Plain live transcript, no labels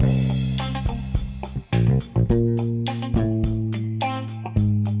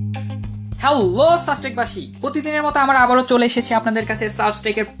Hello সাস্টেকবাসী, প্রতিদিনের মতো আমরা আবারও চলে এসেছি আপনাদের কাছে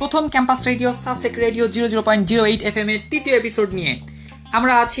সাস্টেকের প্রথম ক্যাম্পাস রেডিও সাস্টেক রেডিও 00.08 FM এর তৃতীয় এপিসোড নিয়ে।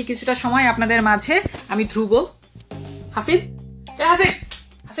 আমরা আছি কিছুটা সময় আপনাদের মাঝে। আমি ধ্রুব। হাসিব,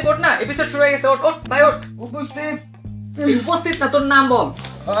 হাসিব ওঠ না, এপিসোড শুরু হয়ে গেছে। ওঠ ভাই ওঠ। উপস্থিত না, তোর নাম বল।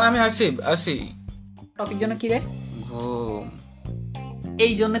 আমি হাসিব আসি। টপিক জন্য কি রে? ঘুম।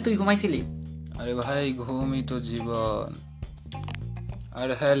 এই জন্য তুই ঘুমাইছিলি? আরে ভাই, ঘুমই তো জীবন। আর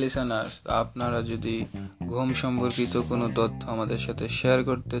হ্যাঁ লিসেনার্স, আপনারা যদি ঘুম সম্পর্কিত কোনো তথ্য আমাদের সাথে শেয়ার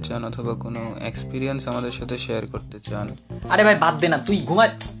করতে চান অথবা কোনো এক্সপিরিয়েন্স আমাদের সাথে শেয়ার করতে চান, আরে ভাই বাদ দে না, তুই ঘুমাই।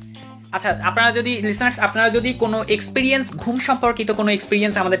 আচ্ছা, আপনারা যদি কোনো এক্সপিরিয়েন্স, ঘুম সম্পর্কিত কোনো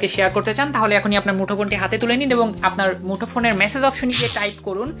এক্সপিরিয়েন্স আমাদেরকে শেয়ার করতে চান, তাহলে এখনই আপনার মুঠোফোনটি হাতে তুলে নিন এবং আপনার মুঠোফোনের মেসেজ অপশনে গিয়ে টাইপ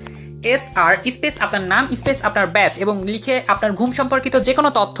করুন SR স্পেস আপনার নাম স্পেস আপনার ব্যাচ এবং লিখে আপনার ঘুম সম্পর্কিত যে কোনো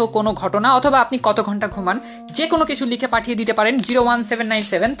তথ্য, কোনো ঘটনা অথবা আপনি কত ঘন্টা ঘুমান, যে কোনো কিছু লিখে পাঠিয়ে দিতে পারেন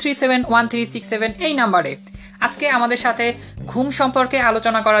 01797377137 এই নাম্বারে। আজকে আমাদের সাথে ঘুম সম্পর্কে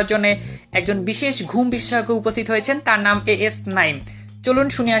আলোচনা করার জন্য একজন বিশেষ ঘুম বিশেষজ্ঞ উপস্থিত হয়েছেন, তার নাম AS নাইম। চলুন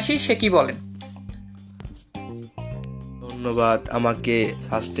শুনে আসি সে কি বলেন। ধন্যবাদ আমাকে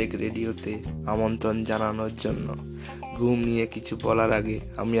সাস্টেক রেডিওতে আমন্ত্রণ জানানোর জন্য। ঘুম নিয়ে কিছু বলার আগে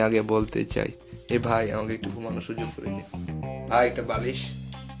আমি আগে বলতে চাই, এ ভাই আমাকে একটু ঘুমানোর সুযোগ করে দে ভাই, একটা বালিশ।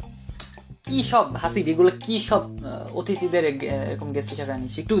 কি সব হাসিব, এগুলো কি সব অতিথিদের এরকম গেস্ট হিসাবে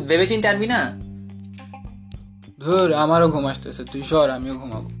আনিস? একটু ভেবে চিন্তে আনবি না? ধুর, আমারও ঘুম আসতেছে, তুই সর, আমিও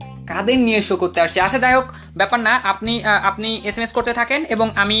ঘুমাবো। কাদের নিয়ে শো করতে আসছে? আচ্ছা যাই হোক, ব্যাপার না। আপনি SMS করতে থাকেন এবং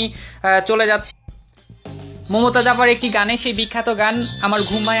আমি চলে যাচ্ছি মমতা জাফর একটি গানে, সেই বিখ্যাত গান আমার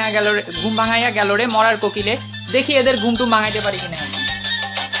ঘুম ভাঙাইয়া গেল রে মরার কোকিলে। দেখি এদের ঘুমটুম ভাঙাইতে পারি কিনা।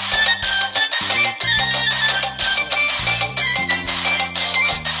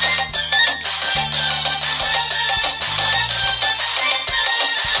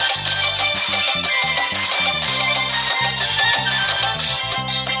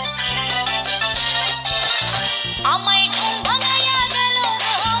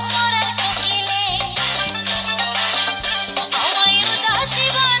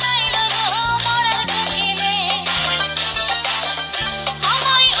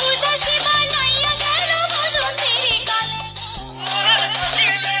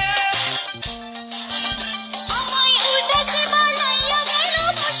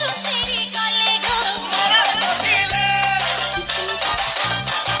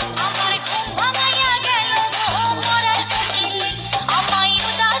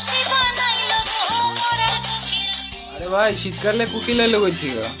 ভাই, শীতকালে কুকিল এলো কইছি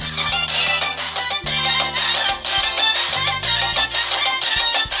গা।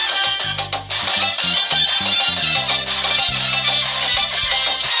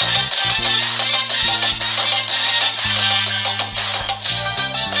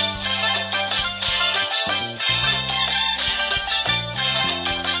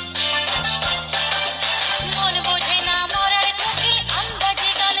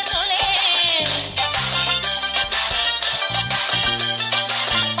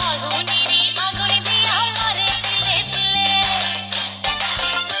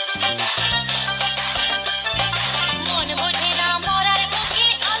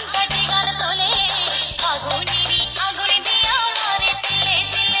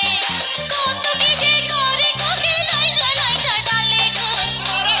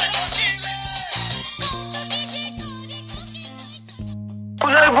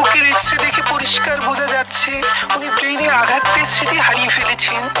 বুকের এক্সরে দেখে পরিষ্কার বোঝা যাচ্ছে উনি ব্রেইনে আঘাত পেয়ে স্মৃতি হারিয়ে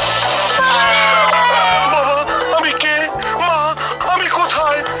ফেলেছেন। বাবা, আমি কে? মা, আমি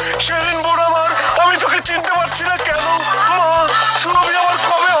কোথায়? শেরিন বোন আমার, আমি তোকে চিনতে পারছি না কেন? মা, শুনবি আমার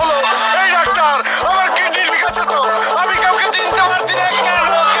কবে হলো? এই ডাক্তার, আমার কিডনির বিকাশে তো আমি কাউকে চিনতে পারছি না কেন?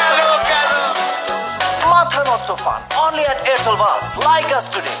 মাথা নষ্ট fun only at Airtel Buzz. Like us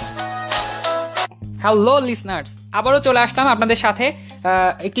today. Hello listeners, আবারও চলে আসলাম আপনাদের সাথে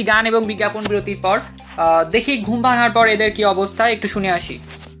একটি গান এবং বিজ্ঞাপন বিরতির পর। দেখি ঘুম ভাঙার পর এদের কি অবস্থা, একটু শুনে আসি।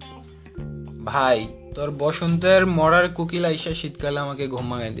 ভাই, তোর বসন্তের মরার কোকিল আইসা শীতকালে আমাকে ঘুম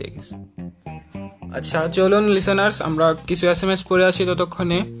ভাঙাই দিয়ে গেছে। আচ্ছা চলুন লিসেনার্স, আমরা কিছু SMS পড়ে আসি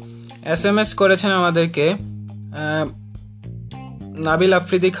ততক্ষণে। SMS করেছেন আমাদেরকে নাবিল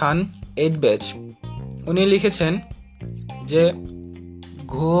আফ্রিদি খান 8 ব্যাচ। উনি লিখেছেন যে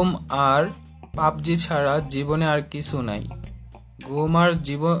ঘুম আর পাবজি ছাড়া জীবনে আর কিছু নাই। ঘুম আর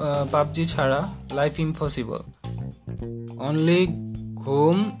পাবজি ছাড়া লাইফ ইম্পসিবল। অনলি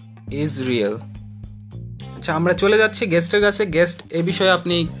ঘুম ইজ রিয়েল। আচ্ছা, আমরা চলে যাচ্ছি গেস্টের কাছে। গেস্ট, এই বিষয়ে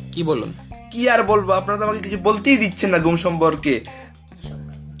আপনি কি বলুন? কি আর বলবো, আপনারা তো আমাকে কিছু বলতেই দিচ্ছেন না ঘুম সম্পর্কে।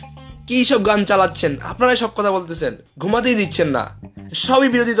 কি সব গান চালাচ্ছেন আপনারা, সব কথা বলতেছেন, ঘুমাতেই দিচ্ছেন না। সবই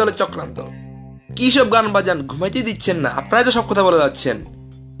বিরোধী দলের চক্রান্ত। কি সব গান বাজান, ঘুমাইতেই দিচ্ছেন না। আপনারাই তো সব কথা বলে যাচ্ছেন,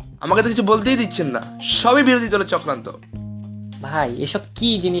 আমাকে তো কিছু বলতেই দিচ্ছেন না। সবই বিরোধী দলের চক্রান্ত। ভাই এসব কি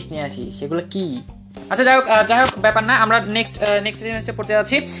জিনিস নিয়ে আসি, সেগুলো কি? আচ্ছা যাই হোক ব্যাপার না, আমরা নেক্সট এসএমএসটা পড়তে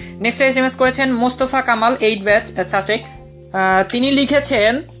যাচ্ছি। নেক্সট এসএমএস করেছেন মোস্তফা কামাল 8 ব্যাচ সাস্টেক। তিনি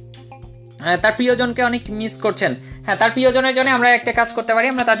লিখেছেন তার প্রিয়জনকে অনেক মিস করছেন। হ্যাঁ, তার প্রিয়জনের জন্য আমরা একটা কাজ করতে পারি,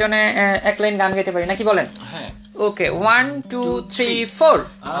 আমরা তার জন্য এক লাইন গান গাইতে পারি, নাকি বলেন? হ্যাঁ। ওকে, 1 2 3 4।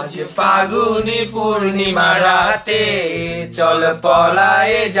 আজ ফাগুনি পূর্ণিমা রাতে চল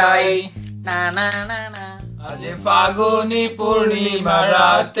পলায়ে যাই, না না না না, আজ ফাগুনি পূর্ণিমা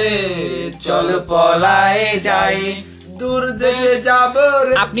রাতে চল পলায়ে যাই, দূর দেশে যাব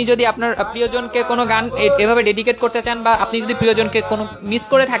রে। আপনি যদি আপনার প্রিয়জনকে কোনো গান এভাবে ডেডিকেট করতে চান, বা আপনি যদি প্রিয়জনকে কোনো মিস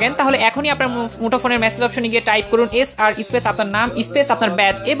করে থাকেন, তাহলে এখনই আপনার মুঠোফোনের মেসেজ অপশনে গিয়ে টাইপ করুন SR স্পেস আপনার নাম স্পেস আপনার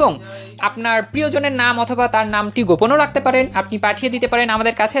ব্যাচ, এবং আপনার প্রিয়জনের নাম অথবা তার নামটি গোপনও রাখতে পারেন। আপনি পাঠিয়ে দিতে পারেন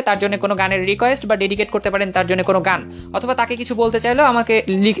আমাদের কাছে তার জন্য কোনো গানের রিকোয়েস্ট, বা ডেডিকেট করতে পারেন তার জন্য কোনো গান, অথবা তাকে কিছু বলতে চাইলেও আমাকে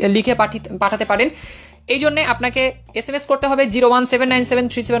লিখে পাঠাতে পারেন। এই জন্যে আপনাকে SMS করতে হবে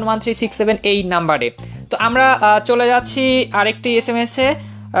 01797371367 এই নাম্বারে। তো আমরা চলে যাচ্ছি আরেকটি SMS-এ।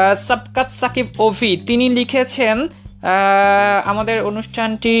 সাবকাত সাকিব ওভি তিনি লিখেছেন আমাদের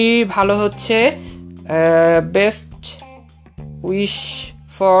অনুষ্ঠানটি ভালো হচ্ছে, best wish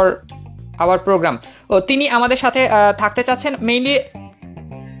for our program. ও তিনি আমাদের সাথে থাকতে চাচ্ছেন, মেইনলি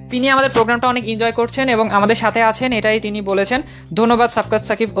তিনি আমাদের প্রোগ্রামটা অনেক এনজয় করছেন এবং আমাদের সাথে আছেন, এটাই তিনি বলেছেন। ধন্যবাদ সাবকাত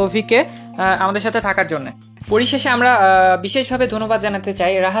সাকিব ওভিকে আমাদের সাথে থাকার জন্য। পরিশেষে আমরা বিশেষভাবে ধন্যবাদ জানাতে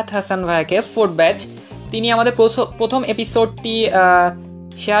চাই রাহাত হাসান ভাইকে 4 ব্যাচ। তিনি আমাদের প্রথম এপিসোডটি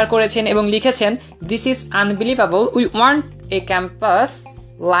শেয়ার করেছেন এবং লিখেছেন, this is unbelievable, we want a campus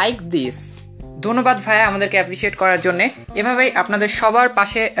like this. ধন্যবাদ ভাইয়া আমাদেরকে অ্যাপ্রিসিয়েট করার জন্যে। এভাবেই আপনাদের সবার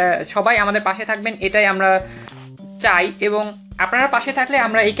পাশে সবাই আমাদের পাশে থাকবেন, এটাই আমরা চাই, এবং আপনারা পাশে থাকলে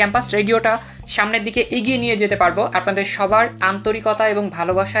আমরা এই ক্যাম্পাস রেডিওটা সামনের দিকে এগিয়ে নিয়ে যেতে পারবো। আপনাদের সবার আন্তরিকতা এবং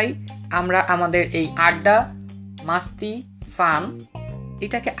ভালোবাসাই আমরা আমাদের এই আড্ডা, মাস্তি, ফান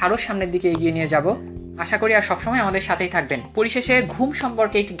এটাকে আরও সামনের দিকে এগিয়ে নিয়ে যাব। আশা করি আর সবসময় আমাদের সাথেই থাকবেন। পরিশেষে ঘুম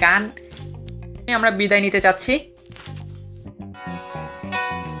সম্পর্কে একটি গান আমরা বিদায় নিতে চাচ্ছি।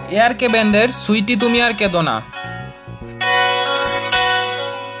 ARK ব্যান্ডের সুইটি তুমি আর কেঁদো না।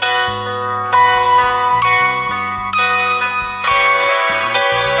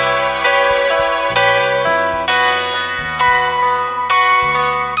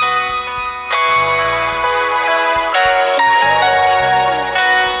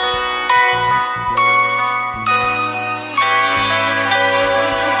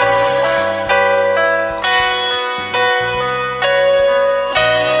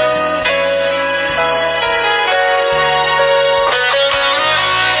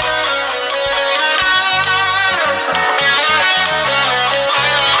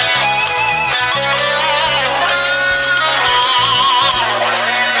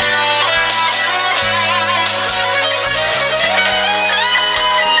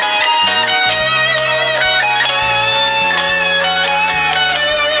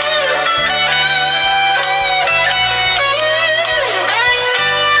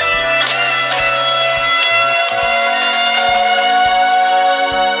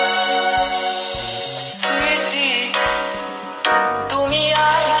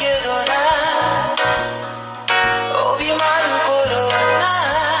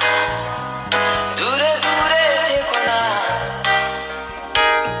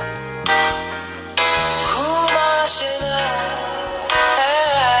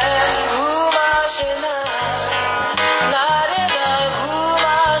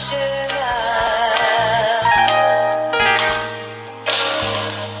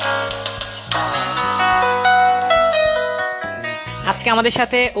 আজকে আমাদের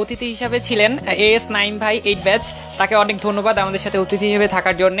সাথে অতিথি হিসাবে ছিলেন AS9 ভাই 8 ব্যাচ, তাকে অনেক ধন্যবাদ আমাদের সাথে অতিথি হিসেবে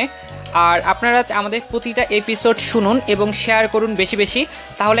থাকার জন্যে। আর আপনারা আমাদের প্রতিটা এপিসোড শুনুন এবং শেয়ার করুন বেশি বেশি,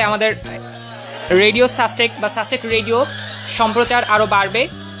 তাহলে আমাদের রেডিও সাস্টেক বা সাস্টেক রেডিও সম্প্রচার আরও বাড়বে,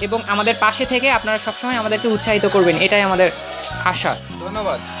 এবং আমাদের পাশে থেকে আপনারা সবসময় আমাদেরকে উৎসাহিত করবেন, এটাই আমাদের আশা।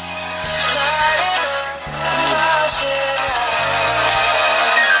 ধন্যবাদ।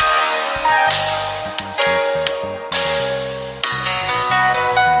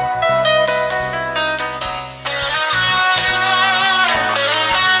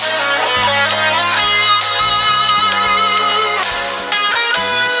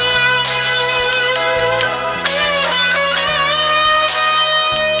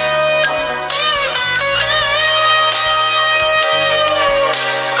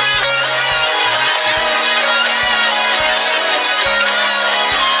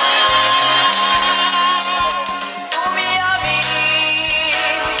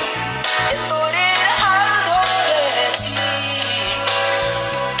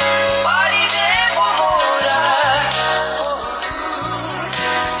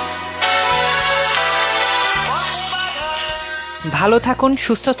 ভালো থাকুন,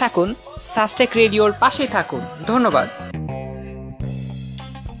 সুস্থ থাকুন, সাস্টেক রেডিওর পাশেই থাকুন। ধন্যবাদ।